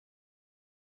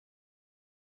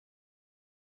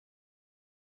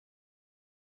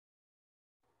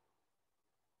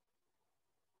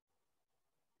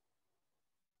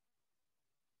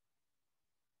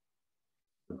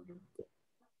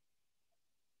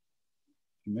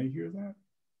Can they hear that?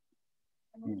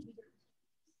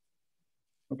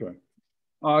 Okay.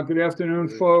 Good afternoon,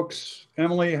 folks.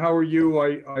 Emily, how are you?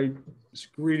 I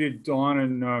greeted Dawn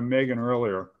and Megan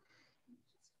earlier.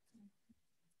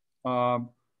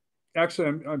 Actually,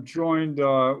 I'm joined,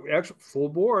 actually full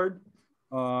board.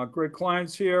 Greg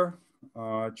Klein's here.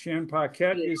 Chan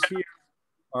Paquette is here.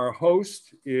 Our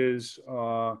host is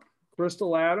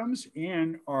Crystal Adams,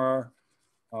 and our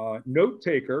note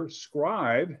taker,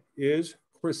 scribe, is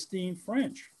Christine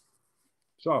French.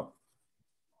 So,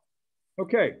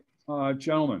 okay,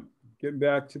 gentlemen, getting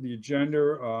back to the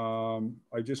agenda.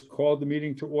 I just called the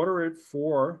meeting to order at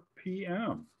 4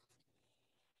 p.m.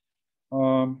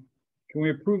 Can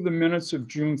we approve the minutes of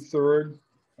June 3rd?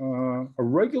 A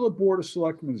regular Board of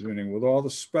Selectmen's meeting with all the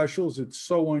specials, it's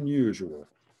so unusual.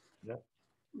 Yep.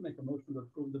 Make a motion to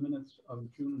approve the minutes of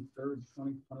June 3rd,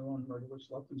 2021 regular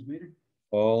Selectmen's meeting.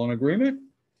 All in agreement?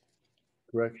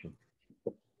 Correction.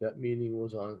 That meeting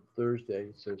was on Thursday,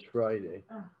 it says Friday.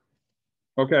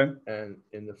 Okay. And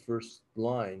in the first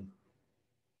line,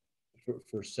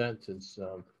 for sentence,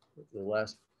 the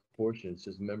last portion, it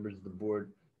says members of the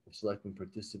Board of Selectmen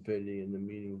participating in the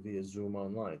meeting via Zoom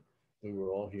online. We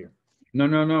were all here.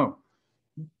 No.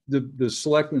 The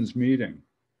Selectmen's meeting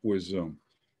was Zoom.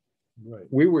 Right.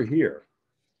 We were here.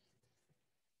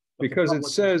 But because it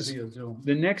says,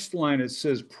 the next line, it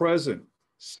says present,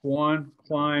 Swan,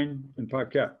 Klein, and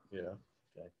Paquette. Yeah,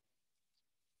 okay.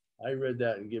 I read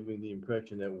that and giving the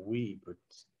impression that we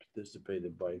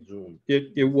participated by Zoom.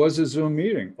 It was a Zoom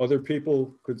meeting. Other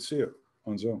people could see it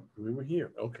on Zoom. We were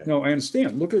here, okay. No, I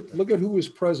understand. Look at who was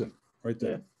present right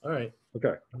there. Yeah, all right.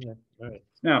 Okay. Yeah, all right.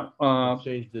 Now, We'll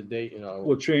change the date and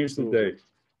we'll change the date.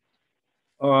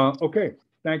 Okay,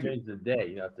 thank you. Change the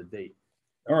day, not the date.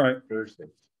 All right.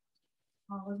 Thursday.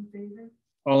 All in favor?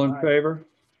 All in favor?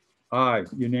 Aye,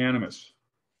 unanimous.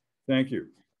 Thank you.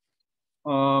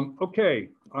 Okay,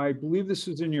 I believe this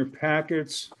is in your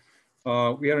packets.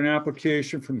 We had an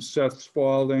application from Seth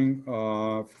Spalding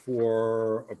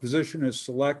for a position as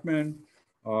selectman.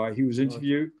 He was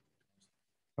interviewed.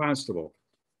 Constable.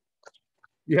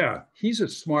 Yeah, he's a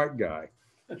smart guy.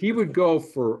 He would go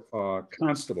for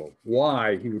constable.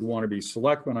 Why he would want to be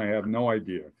selectman, I have no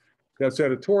idea. That's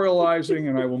editorializing,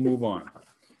 and I will move on.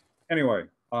 Anyway,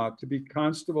 to be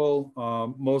constable,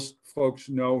 most folks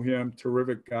know him,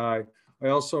 terrific guy. I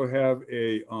also have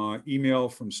a email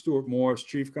from Stuart Morris,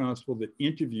 chief constable, that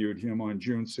interviewed him on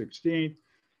June 16th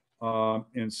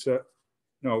and said,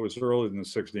 no, it was earlier than the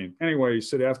 16th. Anyway, he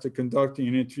said after conducting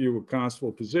an interview with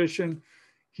constable position,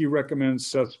 he recommends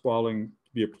Seth Spalding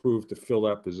be approved to fill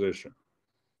that position.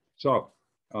 So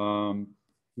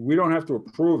we don't have to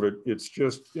approve it. It's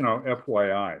just,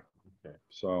 FYI. Okay.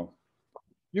 So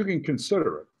you can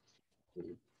consider it.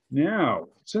 Now,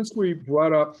 since we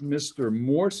brought up Mr.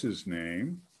 Morse's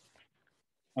name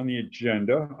on the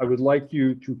agenda, I would like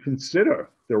you to consider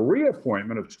the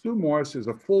reappointment of Stu Morse as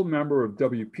a full member of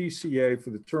WPCA for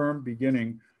the term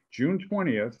beginning June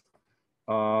 20th,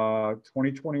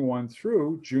 2021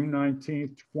 through June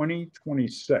 19th,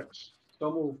 2026.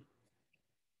 So moved.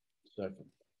 Second.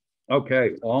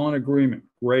 Okay, all in agreement.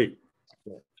 Great.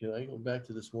 Yeah. Can I go back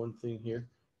to this one thing here?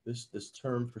 This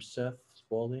term for Seth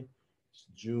Spalding,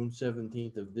 June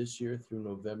 17th of this year through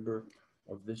November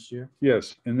of this year?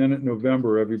 Yes, and then in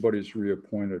November, everybody's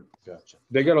reappointed. Gotcha.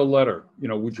 They got a letter,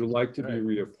 would you like to be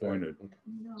reappointed?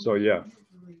 Right. So, yeah,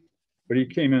 but he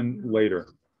came in later.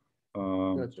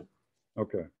 Gotcha.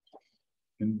 Okay.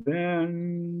 And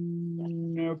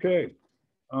then, okay.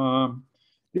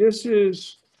 This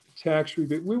is tax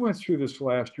rebate. We went through this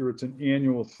last year. It's an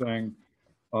annual thing.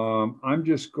 I'm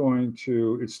just going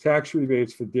to, it's tax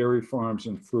rebates for dairy farms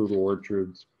and fruit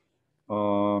orchards.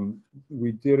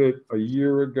 We did it a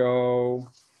year ago.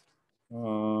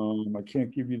 I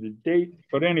can't give you the date,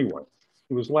 but anyway,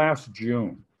 it was last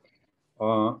June.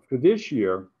 For this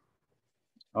year,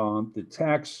 the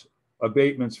tax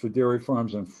abatements for dairy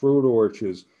farms and fruit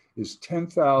orchards is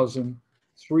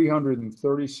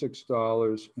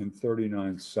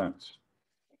 $10,336.39.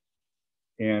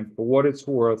 And for what it's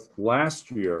worth,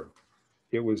 last year,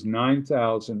 it was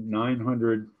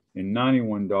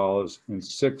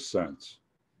 $9,991.06.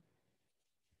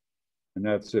 And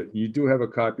that's it. You do have a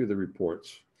copy of the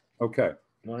reports. Okay.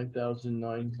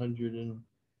 9,900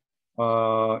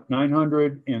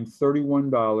 and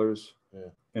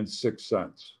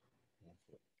 $931.06.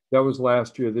 That was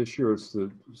last year. This year, it's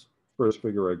the first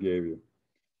figure I gave you.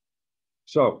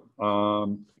 So, I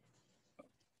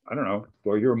don't know.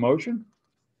 Do I hear a motion?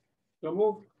 So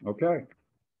moved. Okay.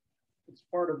 It's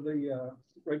part of the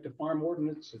right to farm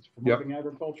ordinance. It's promoting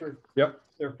agriculture. Yep.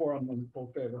 Therefore, I'm in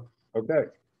full favor. Okay.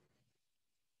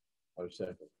 I'll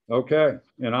second. Okay,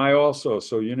 and I also,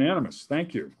 so unanimous,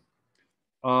 thank you.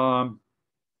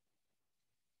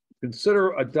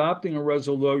 Consider adopting a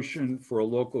resolution for a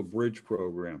local bridge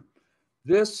program.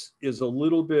 This is a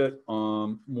little bit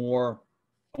more,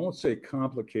 I won't say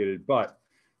complicated, but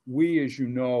we, as you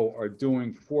know, are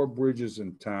doing 4 bridges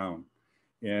in town,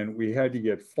 and we had to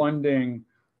get funding.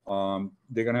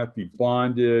 They're gonna have to be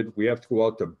bonded. We have to go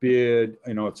out to bid.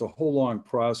 You know, it's a whole long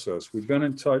process. We've been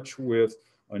in touch with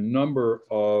a number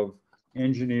of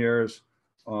engineers.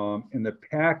 In the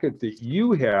packet that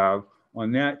you have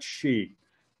on that sheet,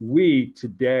 we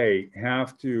today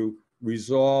have to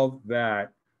resolve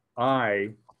that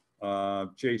I,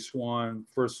 Jay Swan,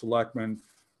 First Selectman,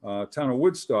 Town of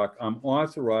Woodstock, I'm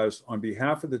authorized on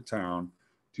behalf of the town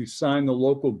to sign the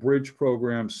local bridge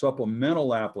program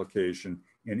supplemental application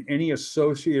and any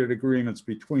associated agreements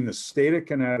between the state of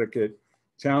Connecticut,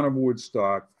 Town of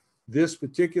Woodstock. This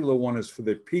particular one is for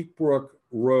the Peak Brook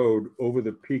Road over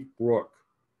the Peak Brook.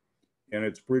 And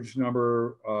it's bridge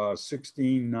number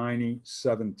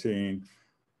 169017.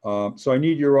 So I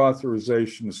need your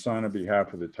authorization to sign on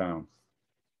behalf of the town.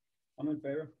 I'm in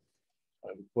favor. I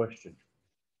have a question.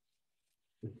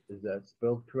 Is that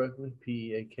spelled correctly?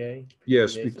 P-E-A-K?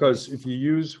 Yes, because if you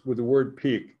use with the word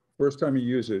peak, first time you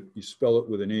use it, you spell it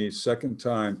with an E. Second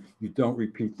time, you don't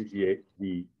repeat the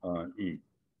E.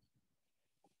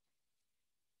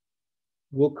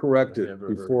 We'll correct it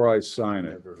before I sign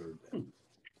it. Never heard that.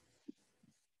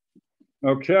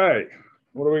 Okay,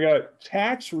 what do we got?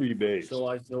 Tax rebates. So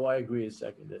I agree to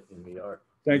second it, and we are.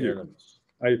 Thank you. unanimous.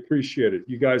 I appreciate it.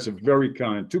 You guys are very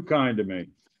kind, too kind to me.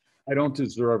 I don't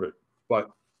deserve it,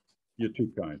 but you're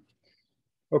too kind.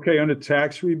 Okay, under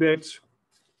tax rebates,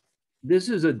 this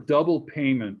is a double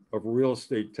payment of real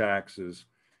estate taxes,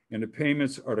 and the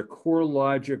payments are to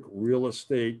CoreLogic Real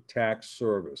Estate Tax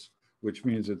Service, which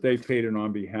means that they paid it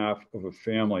on behalf of a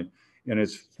family. And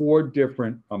it's 4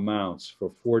 different amounts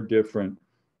for 4 different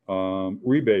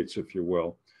rebates, if you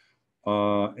will.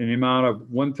 In the amount of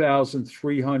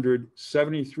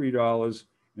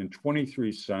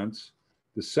 $1,373.23.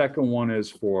 The second one is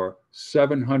for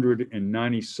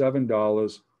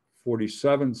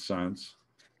 $797.47.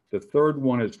 The third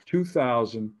one is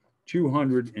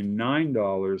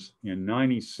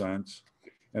 $2,209.90.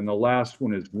 And the last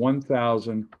one is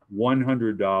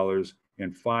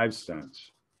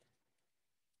 $1,100.05.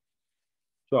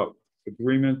 So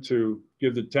agreement to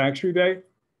give the tax rebate?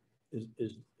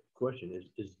 Is question,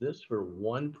 is this for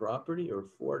one property or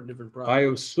 4 different I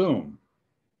properties? assume,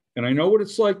 and I know what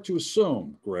it's like to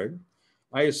assume, Greg.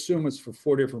 I assume it's for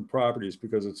 4 different properties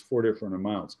because it's 4 different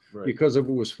amounts. Right. Because if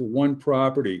it was for one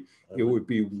property, it would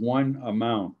be one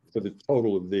amount for the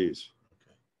total of these.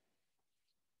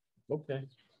 Okay,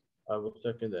 I will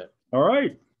second that. All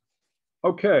right.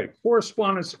 Okay,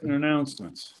 correspondence and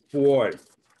announcements. Boy,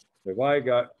 have I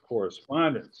got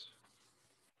correspondence.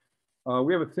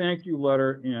 We have a thank you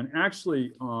letter, and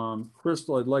actually,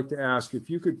 Crystal, I'd like to ask if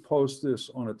you could post this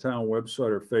on a town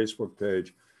website or Facebook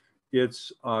page.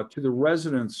 It's to the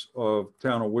residents of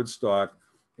Town of Woodstock,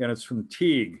 and it's from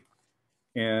Teague.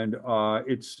 And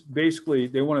it's basically,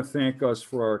 they want to thank us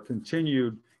for our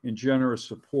continued and generous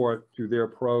support through their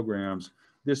programs.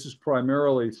 This is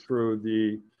primarily through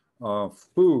the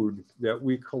food that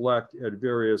we collect at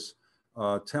various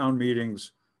town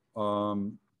meetings,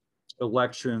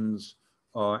 elections,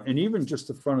 and even just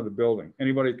the front of the building.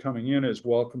 Anybody coming in is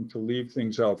welcome to leave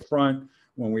things out front.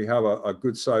 When we have a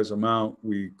good size amount,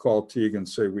 we call Teague and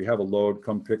say, we have a load,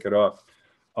 come pick it up.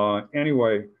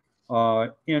 Anyway,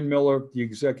 Ann Miller, the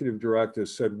executive director,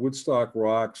 said, Woodstock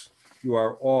rocks. You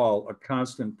are all a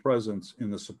constant presence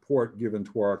in the support given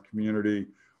to our community.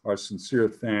 Our sincere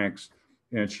thanks.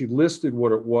 And she listed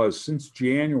what it was since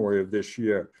January of this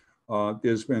year.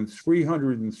 There's been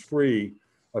 303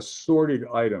 assorted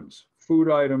items, food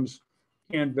items,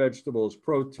 canned vegetables,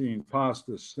 protein,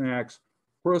 pasta, snacks,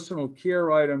 personal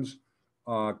care items,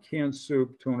 canned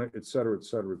soup, tuna, et cetera, et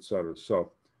cetera, et cetera.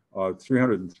 So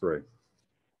 303.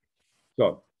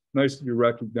 So nice to be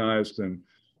recognized. And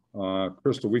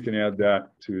Crystal, we can add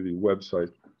that to the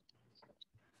website.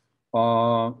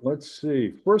 Let's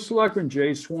see. First Selectman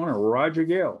Jay Swan, Roger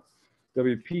Gale,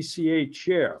 WPCA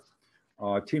Chair.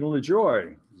 Tina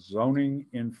LaJoy, Zoning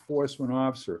Enforcement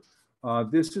Officer.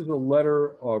 This is a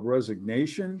letter of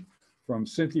resignation from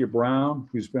Cynthia Brown,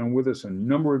 who's been with us a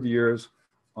number of years.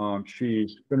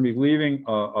 She's going to be leaving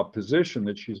a position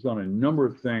that she's done a number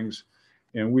of things,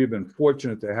 and we've been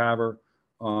fortunate to have her.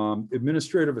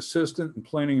 Administrative Assistant in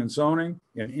Planning and Zoning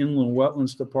and Inland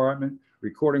Wetlands Department.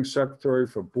 recording secretary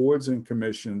for boards and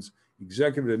commissions,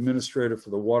 executive administrator for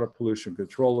the Water Pollution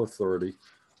Control Authority.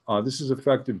 This is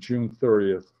effective June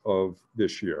 30th of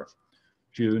this year.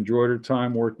 She has enjoyed her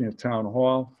time working at Town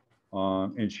Hall,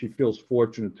 and she feels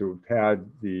fortunate to have had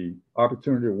the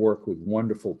opportunity to work with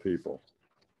wonderful people.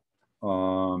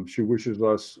 She wishes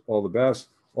us all the best.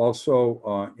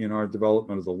 Also, in our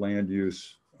development of the land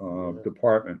use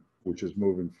department, which is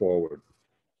moving forward.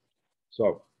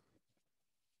 So.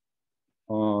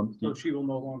 So she will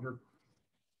no longer,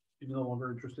 she's no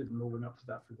longer interested in moving up to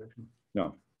that position.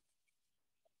 No.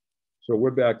 So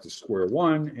we're back to square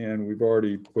one, and we've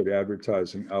already put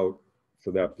advertising out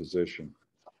for that position.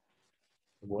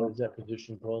 What is that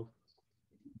position called?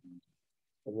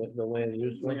 The land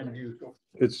use one? Land use.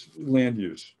 It's land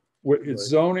use. It's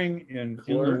zoning in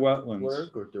the wetlands.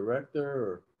 Clerk or director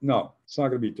or? No, it's not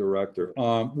going to be director.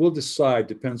 We'll decide,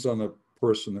 depends on the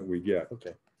person that we get.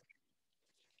 Okay.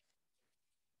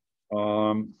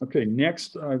 Okay,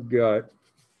 next I've got,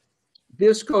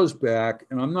 this goes back,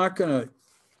 and I'm not gonna,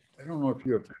 I don't know if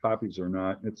you have copies or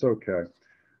not, it's okay.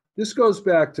 This goes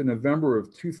back to November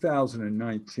of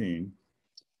 2019.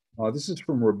 This is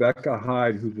from Rebecca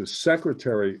Hyde, who's the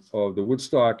secretary of the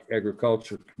Woodstock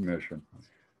Agriculture Commission.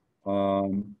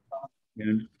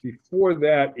 And before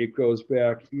that, it goes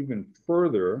back even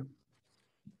further,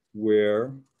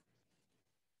 where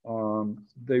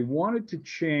they wanted to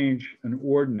change an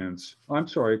ordinance. I'm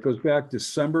sorry, it goes back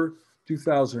December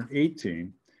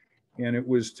 2018, and it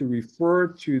was to refer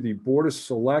to the Board of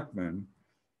Selectmen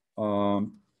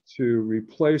to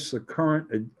replace the current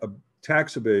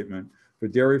tax abatement for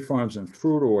dairy farms and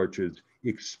fruit orchards,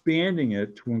 expanding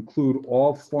it to include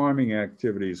all farming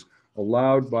activities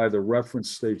allowed by the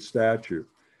reference state statute.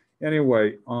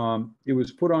 Anyway, it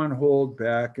was put on hold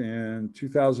back in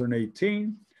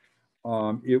 2018.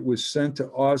 It was sent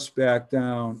to us back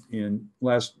down in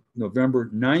last November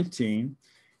 19.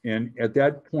 And at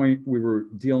that point, we were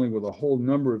dealing with a whole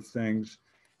number of things.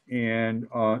 And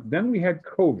then we had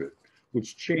COVID,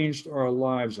 which changed our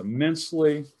lives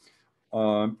immensely.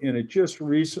 And it just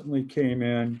recently came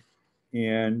in,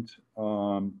 and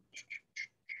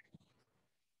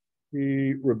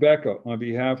Rebecca, on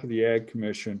behalf of the Ag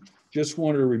Commission, just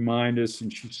wanted to remind us,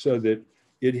 and she said that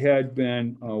it had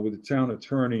been with the town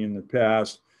attorney in the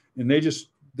past, and they just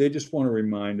want to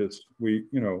remind us, we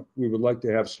would like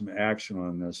to have some action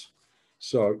on this.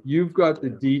 So you've got the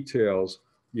details.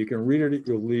 You can read it at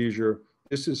your leisure.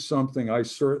 This is something I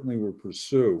certainly will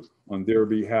pursue on their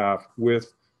behalf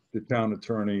with the town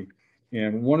attorney.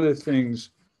 And one of the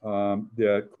things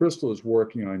that Crystal is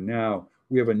working on now,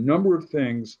 we have a number of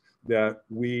things that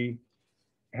we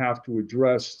have to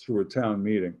address through a town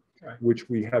meeting, right, which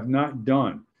we have not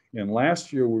done. And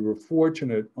last year we were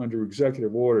fortunate under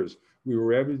executive orders, we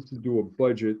were able to do a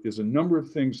budget. There's a number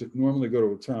of things that normally go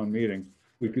to a town meeting.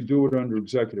 We could do it under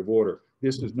executive order.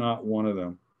 This is not one of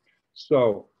them.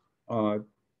 So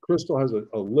Crystal has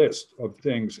a list of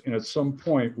things, and at some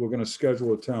point we're going to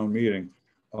schedule a town meeting.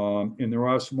 And there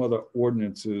are some other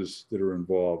ordinances that are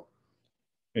involved.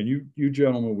 And you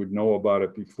gentlemen would know about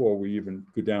it before we even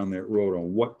go down that road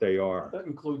on what they are. That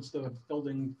includes the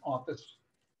building office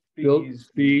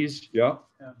fees. Fees, yeah.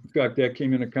 Yeah. In fact, that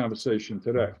came in a conversation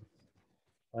today.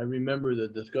 I remember the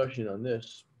discussion on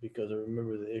this because I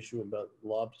remember the issue about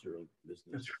lobster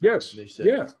business. Yes, They said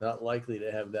yeah. it's not likely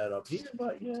to have that up here,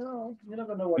 but you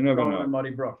never know what's You never going know. on in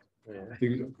Muddy Brook. yeah.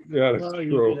 Yeah, that's Well,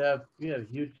 true. you have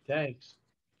huge tanks.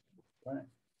 Right.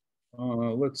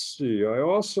 Let's see. I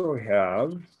also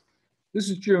have, this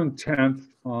is June 10th.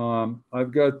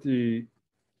 I've got the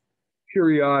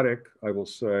periodic, I will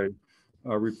say,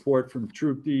 report from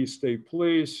Troop D State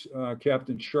Police,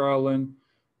 Captain Charlin.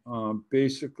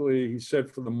 Basically, he said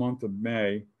for the month of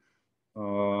May,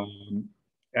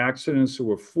 accidents, there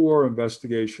were 4,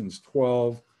 investigations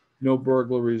 12, no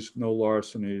burglaries, no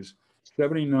larcenies,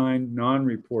 79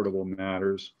 non-reportable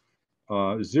matters,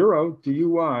 0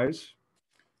 DUIs,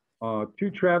 2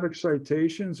 traffic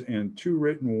citations, and 2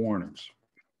 written warnings.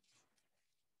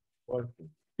 Question.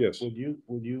 Yes. Would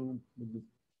the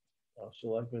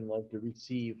selectmen like to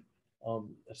receive a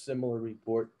similar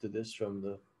report to this from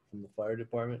the fire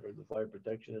department or the Fire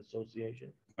Protection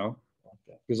Association? No,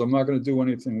 Okay. because I'm not going to do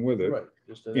anything with it. Right.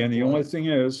 Just an And the FYI. only thing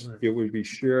is, Right. it would be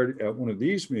shared at one of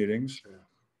these meetings.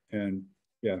 Yeah. And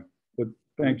yeah, but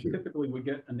thank you. Typically, we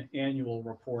get an annual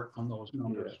report on those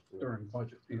numbers Yeah. during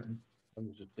budget season.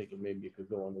 I'm just thinking maybe you could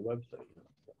go on the website.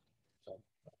 So,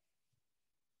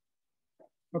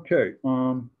 Okay,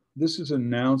 this is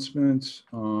announcements.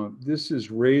 This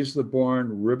is Raise the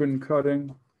Barn ribbon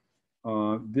cutting.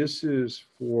 This is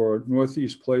for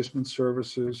Northeast Placement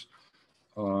Services.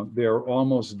 They're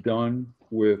almost done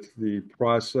with the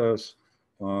process,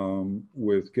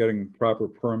 with getting proper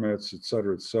permits, et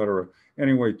cetera, et cetera.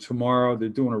 Anyway, tomorrow they're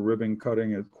doing a ribbon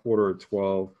cutting at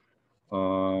 11:45.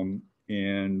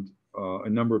 And a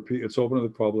number of people, it's open to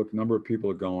the public, a number of people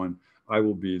are going. I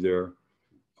will be there.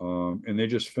 And they're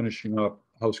just finishing up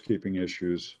housekeeping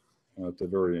issues at the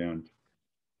very end.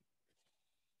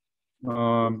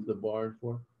 What's the barn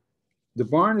for? The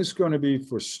barn is going to be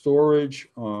for storage.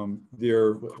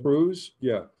 Their crews,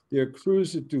 yeah, their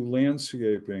crews that do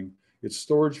landscaping. It's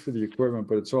storage for the equipment,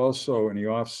 but it's also in the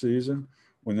off season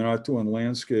when they're not doing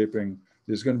landscaping.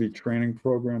 There's going to be training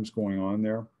programs going on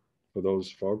there for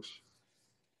those folks.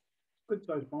 Good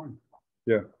sized barn.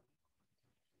 Yeah.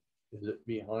 Is it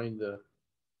behind the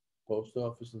post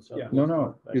office and stuff? Yeah.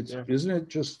 No, Back it's, there? isn't it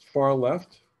just far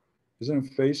left? Isn't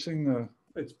it facing the,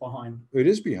 It's behind. it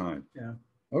is behind. Yeah.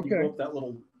 You Okay, go up that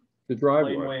little the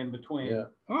driveway. laneway in between, Yeah.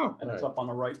 Oh, and it's Right. up on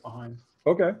the right behind.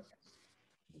 okay.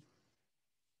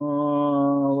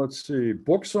 Let's see,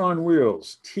 Books on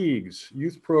Wheels, Teague's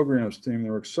Youth Programs Team.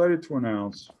 They're excited to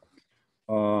announce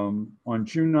on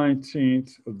June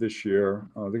 19th of this year,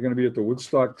 they're going to be at the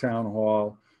Woodstock Town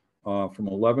Hall from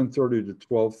 11:30 to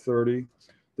 12:30.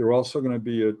 They're also going to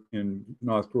be in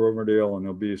North Groverdale, and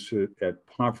they'll be at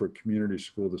Pomfret Community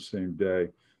School the same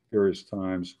day, various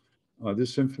times.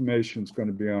 This information is going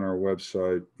to be on our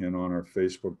website and on our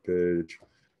Facebook page.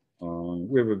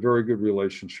 We have a very good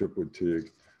relationship with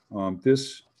Teague.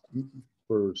 This,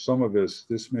 for some of us,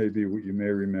 this may be what you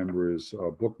may remember as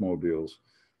bookmobiles,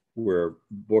 where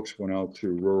books went out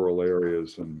to rural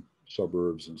areas and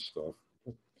suburbs and stuff.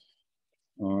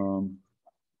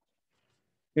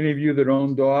 Any of you that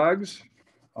own dogs,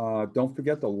 don't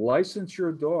forget to license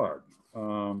your dog.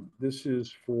 This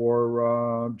is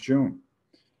for June.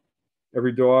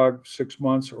 Every dog 6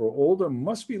 months or older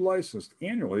must be licensed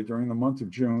annually during the month of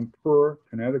June per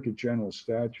Connecticut General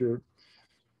Statute.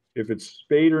 If it's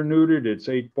spayed or neutered, it's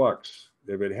 $8.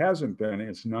 If it hasn't been,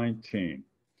 it's 19.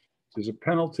 There's a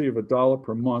penalty of $1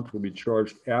 per month will be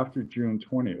charged after June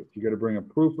 20th. You got to bring a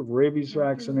proof of rabies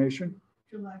vaccination.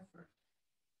 July 1st.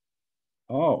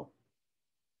 Oh,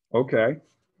 okay.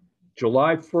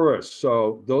 July 1st.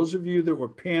 So those of you that were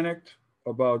panicked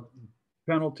about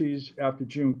penalties after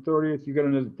June 30th, you got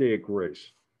another day of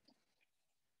grace.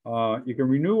 You can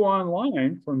renew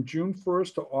online from June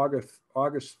 1st to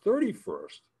August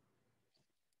 31st.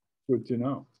 Good to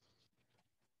know.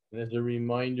 And as a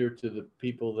reminder to the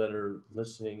people that are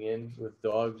listening in with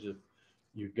dogs, if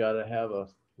you've got to have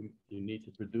you need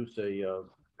to produce a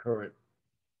current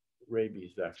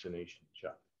rabies vaccination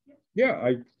shot. Yeah,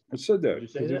 I said that. Did you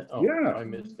say that? Oh, Yeah. I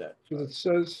missed that. Because it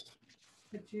says,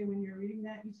 But Jim, when you're reading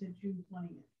that, you said June 20th.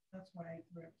 That's why I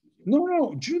corrected you.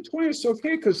 no, June 20th is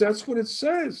okay, because that's what it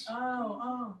says.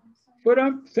 Oh. But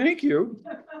thank you.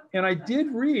 And I did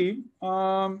read,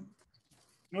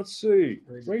 let's see,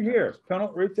 right here,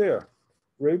 right there,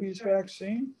 rabies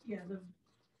vaccine. Yeah,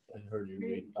 I heard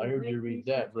you read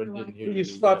that, but I didn't hear you. You read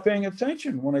stopped that. paying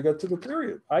attention when I got to the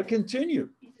period. I continue.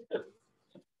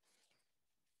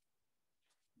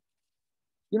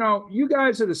 You know, you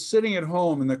guys that are sitting at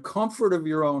home in the comfort of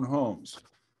your own homes,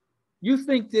 you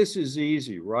think this is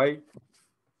easy, right?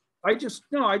 I just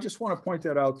want to point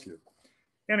that out to you.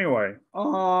 Anyway,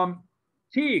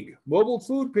 Teague Mobile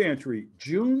Food Pantry,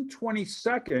 June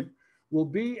 22nd, will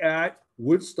be at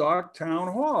Woodstock Town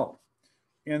Hall.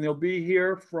 And they'll be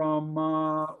here from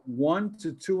 1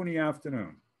 to 2 in the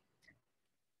afternoon.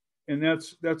 And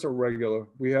that's a regular.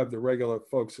 We have the regular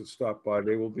folks that stop by.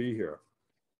 They will be here.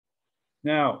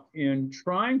 Now, in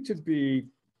trying to be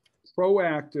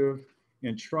proactive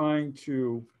and trying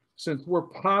to, since we're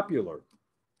popular,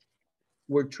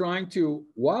 we're trying to,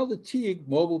 while the Teague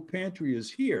Mobile Pantry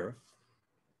is here,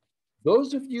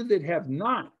 those of you that have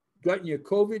not gotten your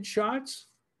COVID shots,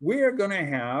 we're going to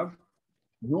have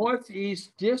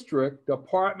Northeast District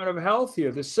Department of Health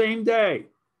here the same day.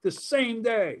 It's going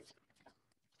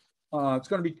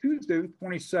to be Tuesday, the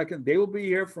 22nd. They will be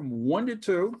here from 1 to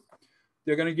 2.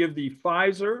 They're going to give the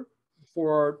Pfizer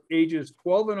for ages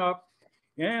 12 and up,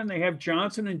 and they have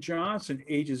Johnson & Johnson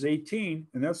ages 18,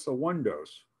 and that's the 1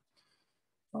 dose.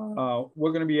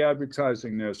 We're going to be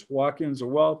advertising this. Walk-ins are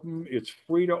welcome. It's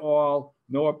free to all,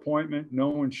 no appointment,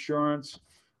 no insurance.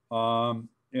 And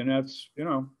that's,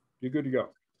 you're good to go.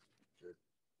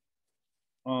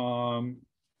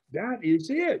 That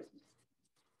is it.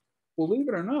 Believe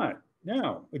it or not.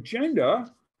 Now,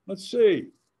 agenda, let's see.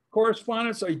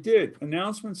 Correspondence I did.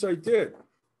 Announcements I did.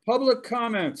 Public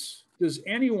comments. Does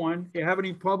anyone have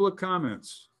any public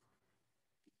comments?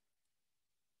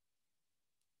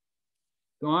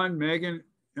 Don, Megan,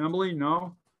 Emily,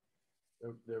 no?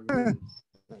 They're muted.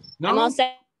 I'm all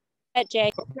set,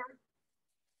 Jay.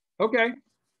 Okay.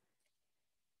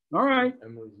 All right.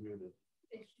 Emily's muted.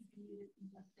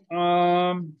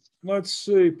 Let's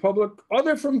see, public,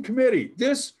 other from committee.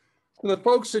 This, for the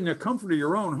folks in the comfort of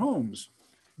your own homes,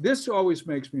 this always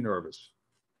makes me nervous.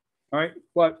 All right,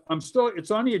 but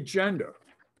it's on the agenda.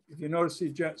 If you notice the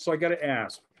agenda, so I got to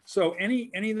ask. So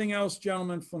anything else,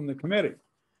 gentlemen, from the committee?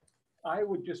 I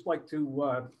would just like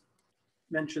to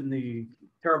mention the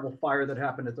terrible fire that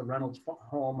happened at the Reynolds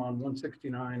home on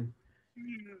 169.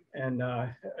 And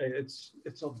it's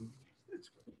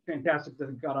fantastic that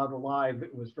it got out alive.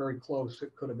 It was very close.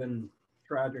 It could have been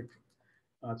tragic.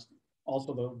 It's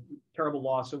also the terrible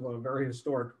loss of a very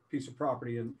historic piece of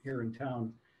property here in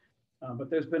town. But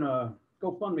there's been a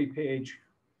GoFundMe page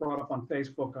brought up on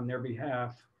Facebook on their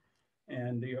behalf.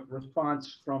 And the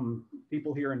response from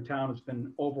people here in town has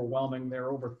been overwhelming. There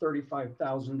are over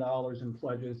 $35,000 in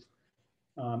pledges.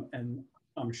 And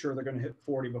I'm sure they're going to hit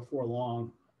 40 before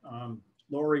long.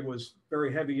 Lori was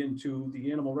very heavy into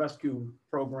the animal rescue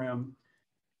program.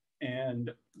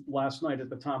 And last night at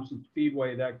the Thompson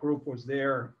Speedway, that group was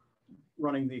there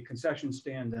running the concession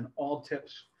stand, and all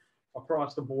tips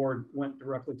across the board went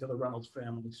directly to the Reynolds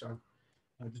family. So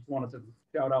I just wanted to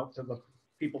shout out to the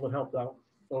people that helped out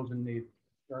those in need.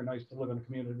 Very nice to live in a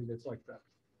community that's like that.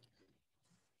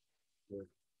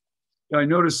 I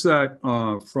noticed that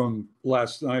from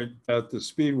last night at the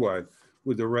Speedway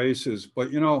with the races, but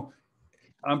you know,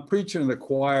 I'm preaching to the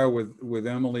choir with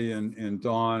Emily and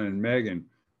Dawn and Megan.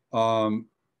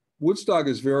 Woodstock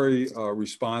is very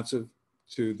responsive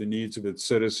to the needs of its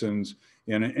citizens.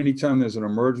 And anytime there's an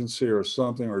emergency or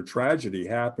something or tragedy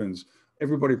happens,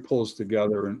 everybody pulls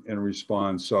together and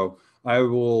responds. So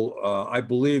I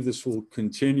believe this will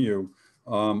continue.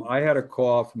 I had a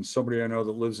call from somebody I know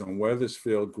that lives in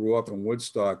Weathersfield, grew up in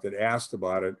Woodstock, that asked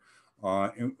about it.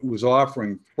 And was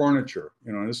offering furniture,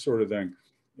 you know, this sort of thing.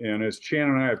 And as Chan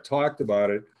and I have talked about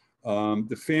it,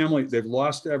 the family, they've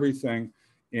lost everything.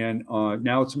 And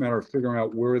now it's a matter of figuring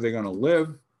out where they're going to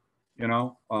live. You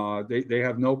know, they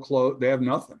have no clothes, they have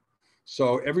nothing.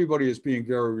 So everybody is being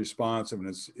very responsive,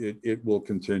 and it will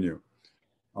continue.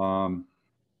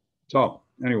 So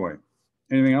anyway,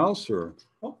 anything else, or?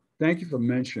 Oh, thank you for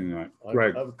mentioning that,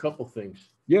 Greg. I have a couple things.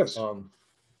 Yes.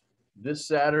 This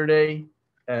Saturday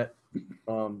at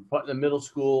Putnam Middle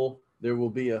School, there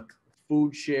will be a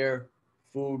food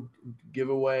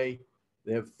giveaway.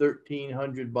 They have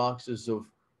 1,300 boxes of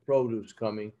produce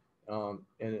coming. And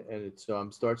it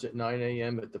starts at 9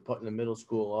 a.m. at the Putnam Middle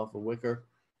School off of Wicker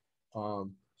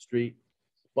Street.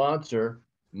 Sponsor,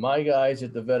 my guys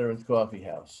at the Veterans Coffee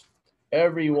House.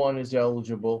 Everyone is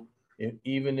eligible.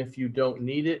 Even if you don't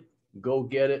need it, go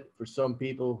get it for some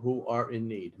people who are in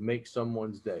need. Make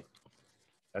someone's day.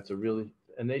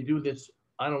 And they do this,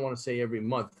 I don't want to say every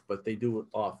month, but they do it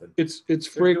often. It's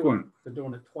frequent. They're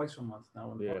doing it twice a month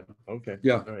now. Yeah, okay.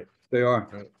 Yeah, all right. They are.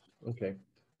 All right. Okay.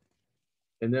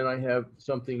 And then I have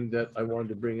something that I wanted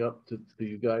to bring up to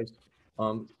you guys.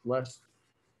 Last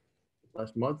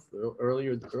month,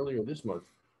 earlier this month,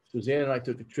 Suzanne and I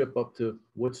took a trip up to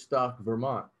Woodstock,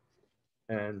 Vermont,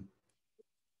 and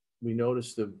we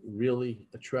noticed the really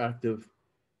attractive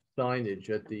signage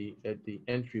at the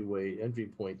entry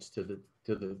points to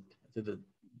the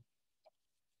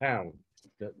town,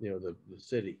 that, you know, the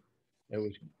city.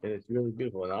 And it's really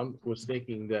beautiful. And I was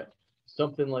thinking that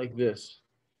something like this,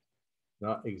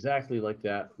 not exactly like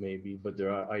that maybe, but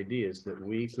there are ideas that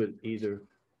we could either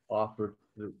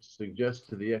suggest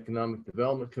to the Economic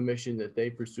Development Commission that they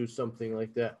pursue something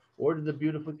like that, or to the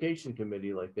Beautification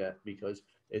Committee like that, because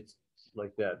it's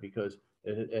like that, because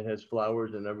it has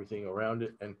flowers and everything around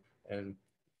it, and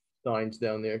signs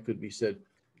down there could be said,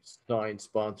 sign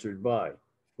sponsored by.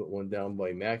 Put one down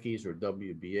by Mackey's or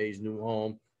WBA's new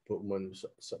home, put one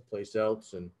someplace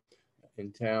else and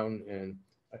in town. And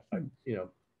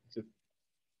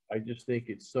I just think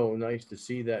it's so nice to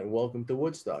see that. And welcome to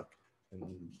Woodstock. And,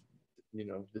 you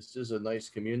know, this is a nice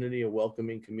community, a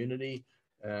welcoming community.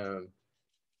 I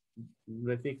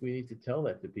think we need to tell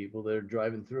that to people that are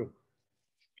driving through.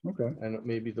 Okay. And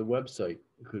maybe the website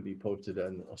could be posted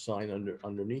and a sign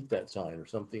underneath that sign or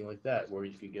something like that, where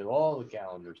you could get all the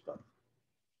calendar stuff.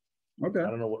 Okay. I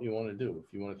don't know what you want to do.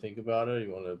 If you want to think about it,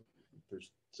 you want to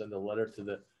send a letter to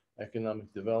the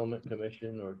Economic Development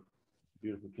Commission or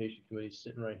Beautification Committee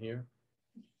sitting right here.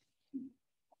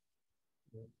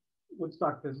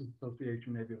 Woodstock Business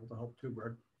Association may be able to help too,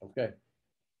 Greg. Okay.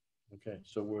 Okay.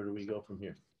 So where do we go from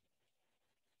here?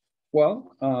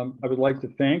 Well, I would like to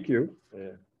thank you.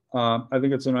 Yeah. I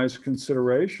think it's a nice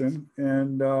consideration,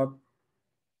 and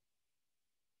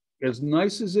as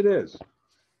nice as it is,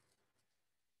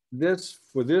 this,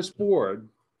 for this board,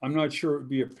 I'm not sure it would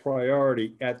be a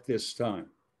priority at this time.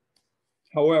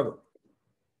 However,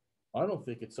 I don't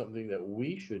think it's something that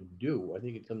we should do. I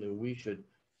think it's something we should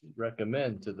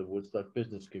recommend to the Woodstock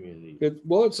business community.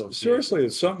 well, it's Association, seriously,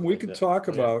 it's something we like could that. talk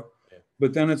Yeah, about, yeah.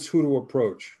 but then it's who to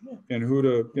approach Yeah. and who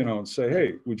to, you know, say,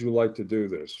 hey, would you like to do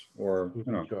this? Or, Who's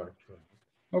you know, in charge?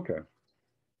 Yeah. okay.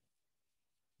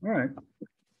 All right.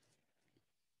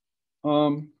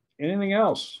 Anything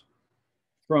else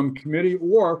from committee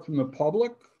or from the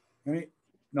public?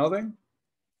 Nothing?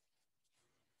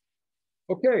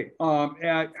 Okay,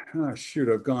 shoot,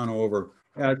 I've gone over.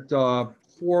 At 4,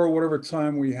 whatever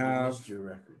time we You have, missed your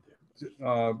record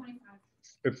there.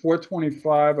 at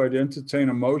 4:25, I'd entertain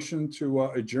a motion to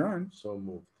adjourn. So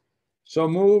moved. So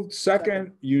moved,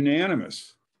 second,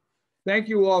 unanimous. Thank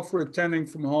you all for attending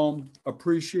from home.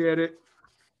 Appreciate it.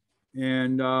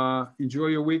 And enjoy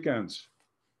your weekends.